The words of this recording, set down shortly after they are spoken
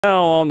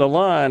Now on the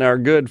line, our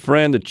good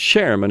friend, the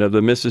chairman of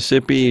the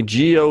Mississippi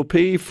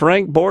GOP,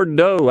 Frank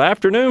Bordeaux.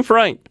 Afternoon,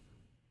 Frank.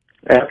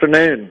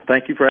 Afternoon.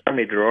 Thank you for having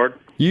me, Gerard.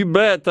 You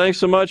bet. Thanks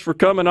so much for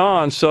coming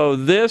on. So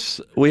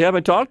we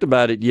haven't talked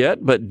about it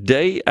yet, but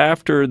day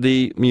after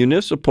the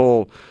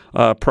municipal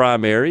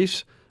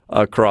primaries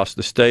across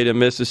the state of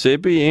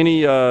Mississippi,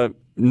 any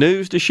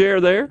news to share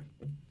there?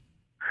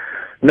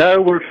 No,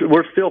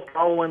 we're still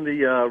following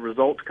the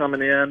results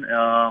coming in.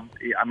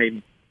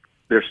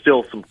 There's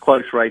still some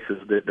close races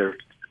that they're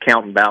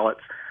counting ballots.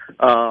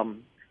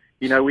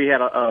 We had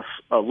a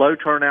low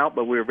turnout,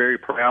 but we were very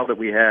proud that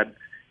we had,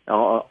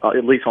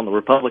 at least on the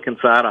Republican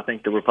side, I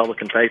think the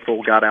Republican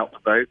faithful got out to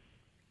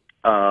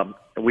vote.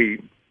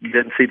 We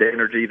didn't see the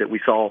energy that we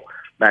saw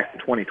back in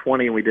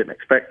 2020, and we didn't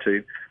expect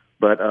to.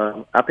 But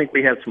I think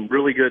we had some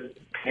really good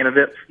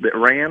candidates that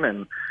ran,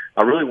 and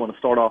I really want to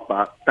start off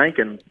by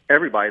thanking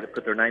everybody that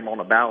put their name on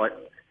a ballot.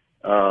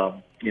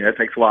 It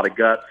takes a lot of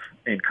guts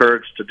and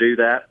courage to do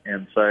that.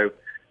 And so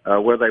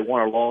whether they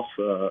won or lost,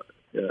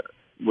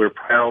 we're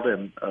proud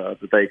and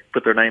that they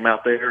put their name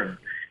out there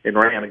and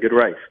ran a good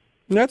race.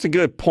 That's a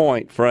good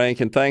point, Frank,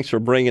 and thanks for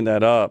bringing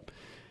that up.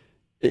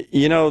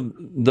 You know,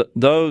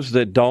 those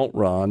that don't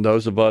run,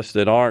 those of us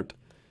that aren't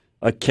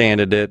a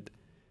candidate,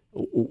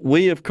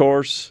 we, of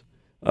course,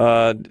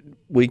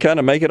 we kind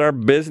of make it our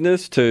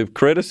business to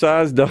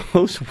criticize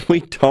those we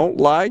don't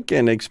like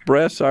and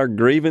express our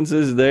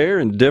grievances there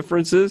and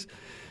differences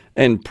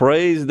and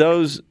praise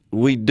those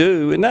we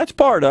do. And that's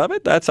part of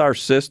it. That's our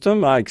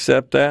system. I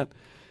accept that.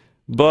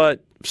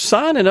 But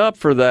signing up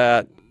for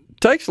that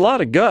takes a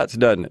lot of guts,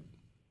 doesn't it?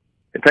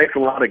 It takes a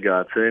lot of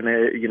guts. And,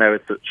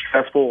 it's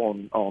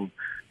stressful on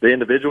the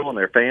individual and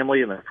their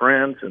family and their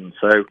friends. And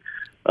so,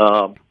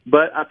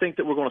 but I think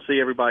that we're going to see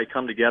everybody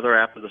come together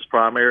after this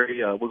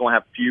primary. We're going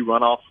to have a few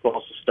runoffs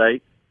across the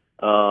state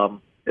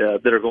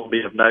that are going to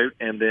be of note,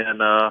 and then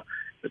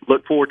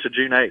look forward to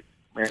June 8th.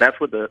 And that's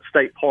what the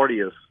state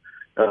party is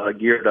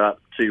geared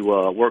up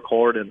to work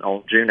hard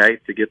on June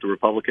 8th to get the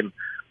Republican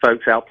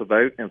folks out to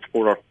vote and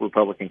support our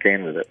Republican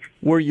candidates.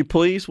 Were you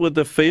pleased with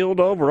the field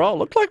overall?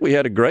 Looked like we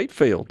had a great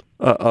field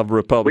of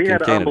Republican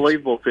candidates. We had an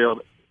unbelievable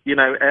field.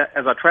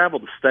 As I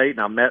traveled the state and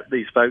I met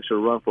these folks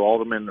who run for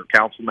alderman or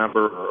council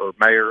member or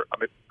mayor,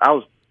 I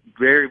was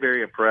very,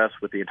 very impressed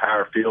with the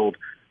entire field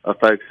of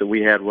folks that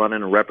we had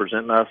running and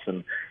representing us.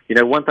 And,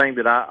 one thing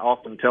that I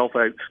often tell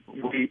folks,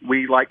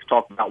 we like to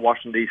talk about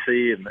Washington,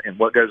 D.C. and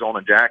what goes on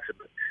in Jackson.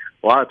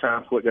 A lot of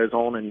times what goes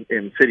on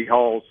in city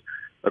halls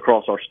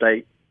across our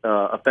state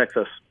affects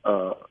us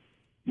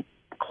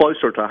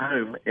closer to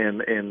home,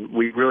 and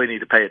we really need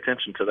to pay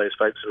attention to those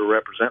folks that are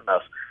representing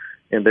us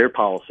and their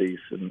policies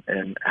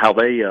and how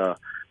they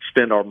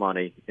spend our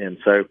money. And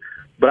so,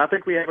 but I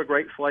think we have a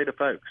great slate of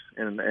folks,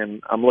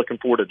 and I'm looking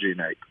forward to June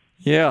 8th.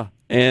 Yeah,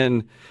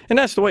 and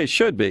that's the way it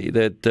should be,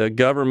 that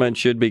government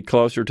should be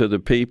closer to the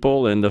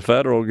people, and the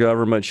federal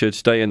government should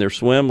stay in their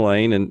swim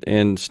lane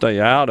and stay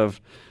out of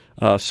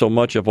so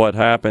much of what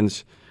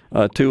happens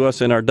to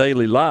us in our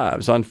daily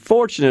lives.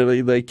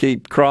 Unfortunately, they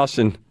keep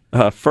crossing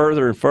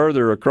further and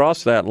further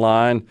across that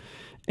line,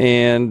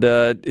 and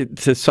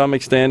to some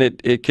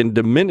extent it can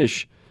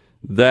diminish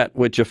that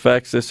which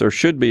affects us or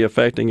should be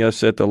affecting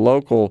us at the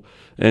local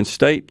and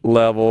state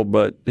level.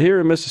 But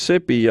here in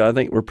Mississippi, I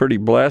think we're pretty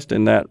blessed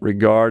in that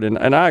regard,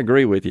 and I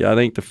agree with you. I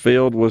think the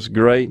field was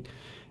great,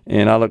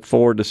 and I look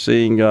forward to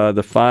seeing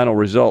the final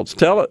results.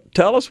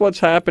 Tell us what's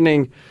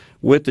happening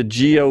with the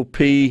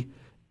GOP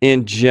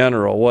in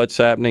general, what's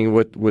happening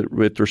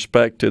with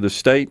respect to the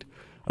state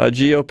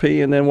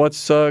GOP, and then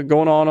what's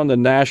going on the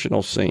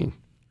national scene.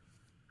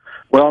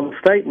 Well, on the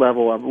state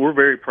level, we're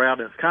very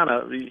proud. It's kind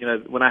of,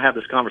 when I have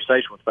this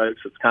conversation with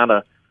folks, it's kind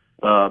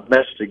of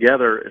meshed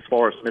together as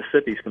far as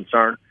Mississippi's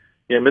concerned.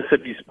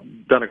 Mississippi's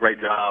done a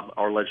great job.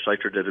 Our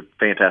legislature did a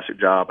fantastic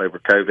job over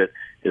COVID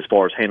as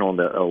far as handling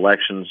the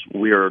elections.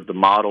 We are the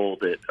model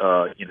that,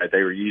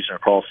 they were using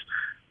across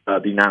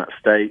the United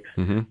States.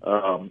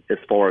 Mm-hmm. As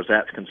far as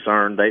that's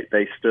concerned,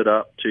 they stood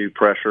up to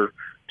pressure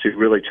to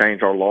really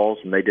change our laws,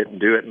 and they didn't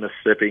do it in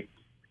Mississippi.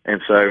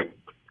 And so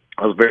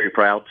I was very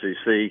proud to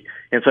see.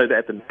 And so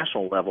at the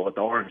national level, at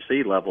the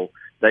RNC level,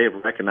 they have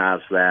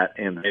recognized that,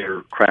 and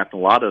they're crafting a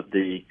lot of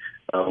the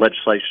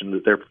legislation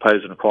that they're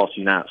proposing across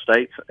the United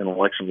States and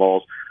election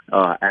laws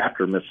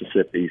after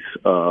Mississippi's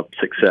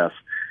success.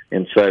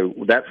 And so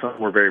that's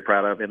something we're very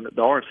proud of. And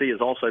the RNC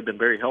has also been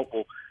very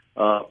helpful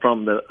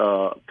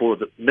for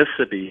the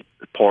Mississippi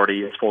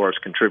party as far as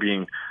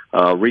contributing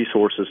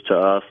resources to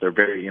us. They're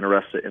very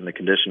interested in the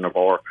condition of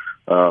our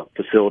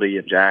facility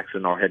in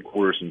Jackson, our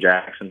headquarters in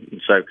Jackson.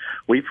 And so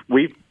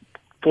we've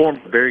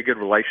formed a very good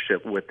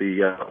relationship with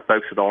the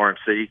folks at the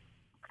RNC.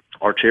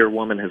 Our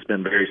chairwoman has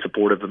been very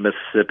supportive of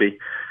Mississippi,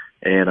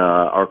 and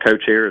our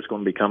co-chair is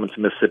going to be coming to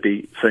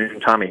Mississippi soon,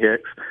 Tommy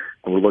Hicks,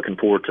 and we're looking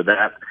forward to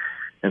that.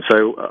 And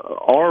so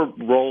our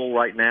role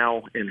right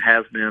now, and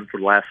has been for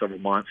the last several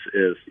months,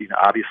 is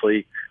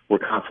obviously we're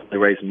constantly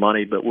raising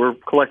money, but we're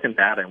collecting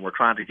data, and we're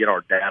trying to get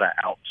our data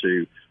out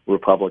to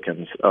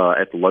Republicans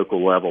at the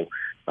local level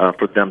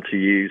for them to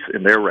use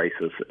in their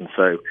races. And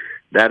so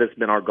that has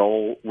been our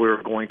goal.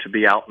 We're going to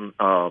be out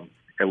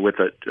with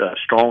a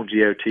strong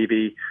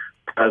GOTV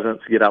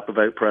presence, get out the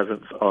vote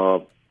presence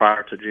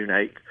prior to June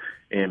 8th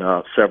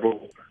in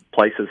several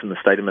places in the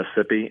state of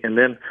Mississippi. And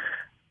then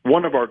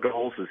one of our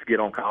goals is to get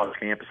on college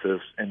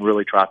campuses and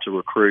really try to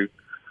recruit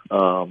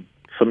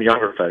some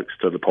younger folks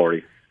to the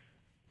party.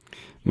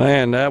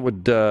 Man, that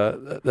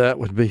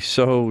would be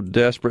so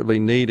desperately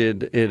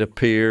needed. It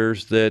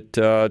appears that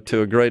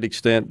to a great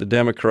extent the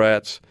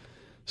Democrats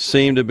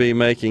seem to be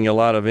making a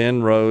lot of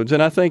inroads,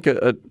 and I think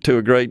to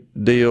a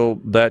great deal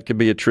that could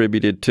be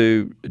attributed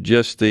to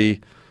just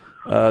the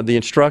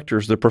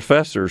instructors, the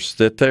professors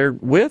that they're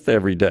with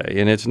every day.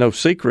 And it's no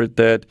secret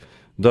that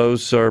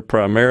those are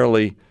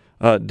primarily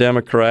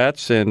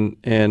Democrats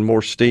and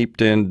more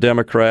steeped in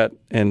Democrat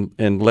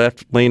and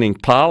left-leaning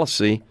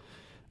policy.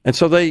 And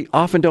so they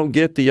often don't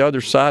get the other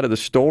side of the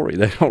story.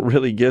 They don't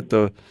really get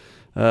the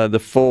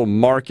full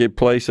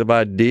marketplace of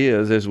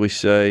ideas, as we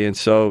say. And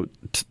so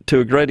to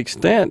a great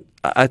extent,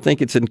 I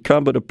think it's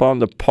incumbent upon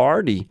the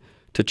party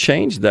to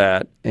change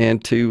that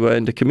and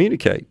to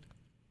communicate.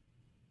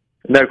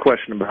 No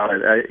question about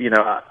it.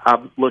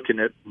 I'm looking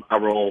at my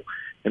role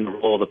and the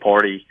role of the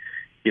party.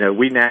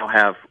 We now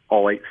have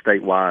all 8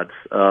 statewide.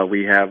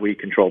 We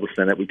control the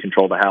Senate, we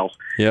control the House.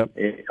 Yep.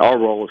 Our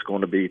role is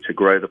going to be to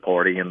grow the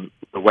party, and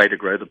the way to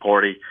grow the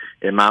party,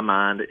 in my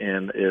mind,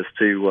 is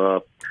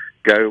to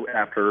go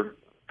after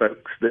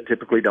folks that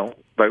typically don't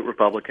vote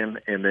Republican,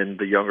 and then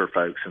the younger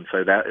folks. And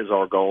so that is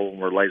our goal, and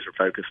we're laser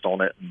focused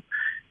on it.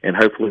 And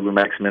hopefully we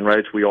make some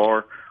inroads. We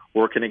are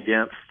working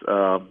against,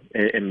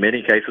 in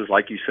many cases,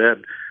 like you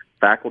said,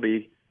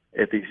 faculty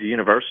at these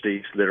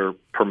universities that are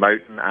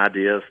promoting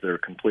ideas that are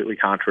completely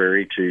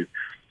contrary to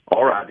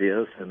our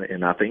ideas,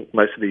 and I think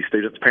most of these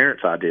students'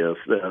 parents' ideas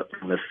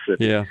from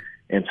Mississippi. Yeah.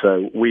 And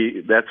so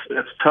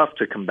that's tough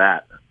to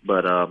combat,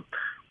 but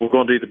we're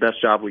going to do the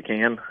best job we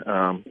can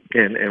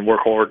and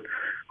work hard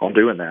on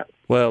doing that.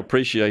 Well,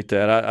 appreciate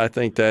that. I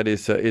think that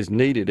is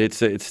needed. It's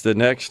the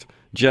next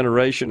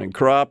generation and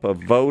crop of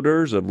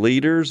voters, of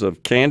leaders,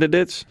 of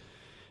candidates,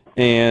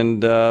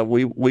 and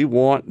we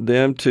want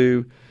them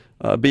to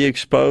be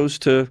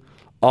exposed to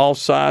all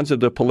sides of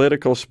the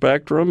political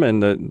spectrum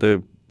and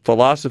the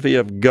philosophy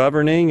of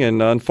governing.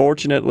 And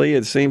unfortunately,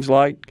 it seems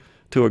like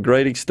to a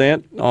great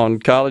extent on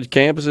college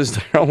campuses,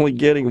 they're only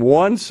getting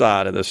one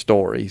side of the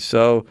story.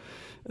 So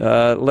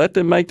let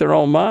them make their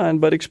own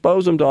mind, but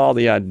expose them to all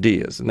the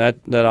ideas, and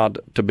that ought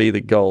to be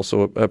the goal.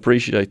 So I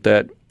appreciate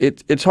that.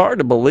 It's hard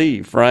to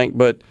believe, Frank,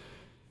 but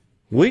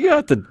we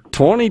got the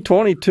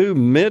 2022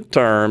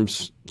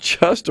 midterms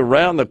just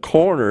around the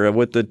corner, and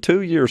with the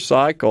 2-year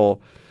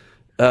cycle,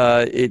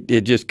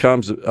 it just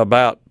comes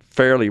about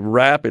fairly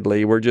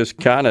rapidly. We're just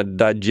kind of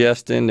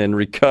digesting and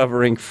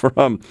recovering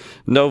from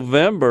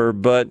November,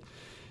 but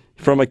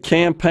from a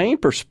campaign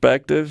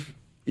perspective,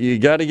 you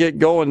got to get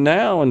going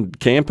now, and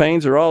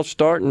campaigns are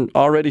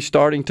already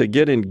starting to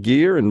get in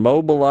gear and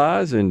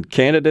mobilize, and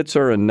candidates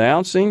are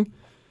announcing.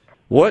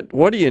 What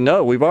do you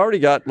know? We've already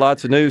got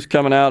lots of news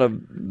coming out of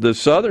the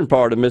southern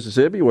part of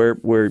Mississippi,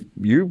 where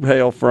you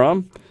hail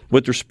from,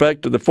 with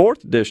respect to the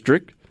 4th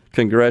District,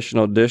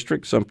 congressional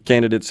district. Some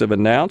candidates have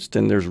announced,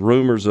 and there's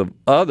rumors of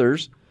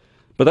others,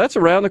 but that's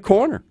around the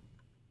corner.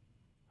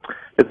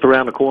 It's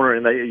around the corner,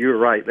 and you're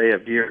right. They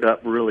have geared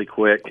up really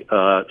quick.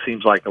 It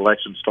seems like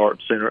elections start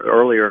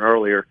earlier and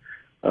earlier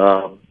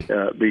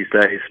these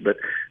days. But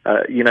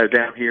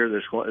down here,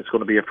 it's going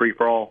to be a free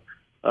for all.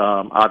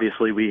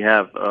 Obviously, we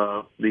have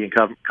the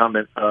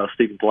incumbent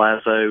Stephen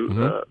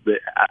Palazzo that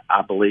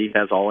I believe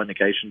has all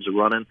indications of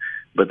running.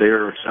 But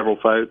there are several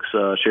folks.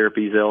 Sheriff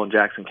Ezel in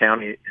Jackson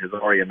County has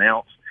already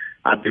announced.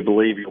 I do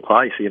believe you'll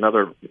probably see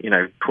another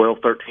 12,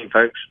 13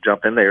 folks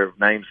jump in there,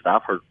 names that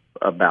I've heard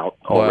about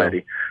already.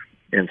 Wow.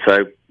 And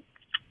so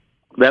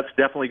that's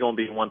definitely going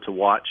to be one to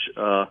watch.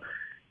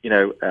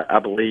 I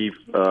believe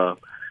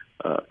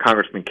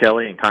Congressman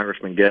Kelly and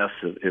Congressman Guest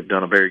have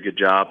done a very good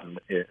job, and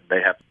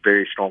they have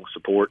very strong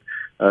support,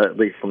 at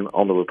least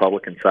on the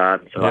Republican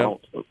side. So I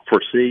don't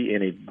foresee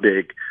any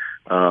big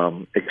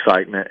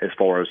excitement as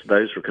far as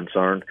those are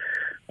concerned.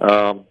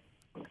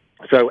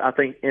 So I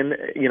think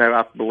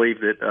I believe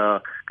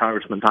that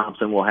Congressman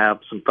Thompson will have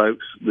some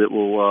folks that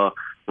will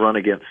run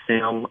against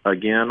him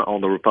again on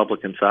the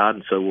Republican side,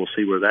 and so we'll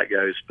see where that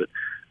goes. But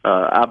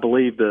I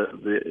believe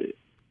the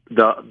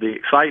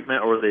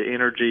excitement or the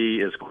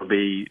energy is going to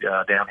be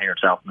down here in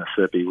South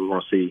Mississippi. We're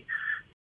going to see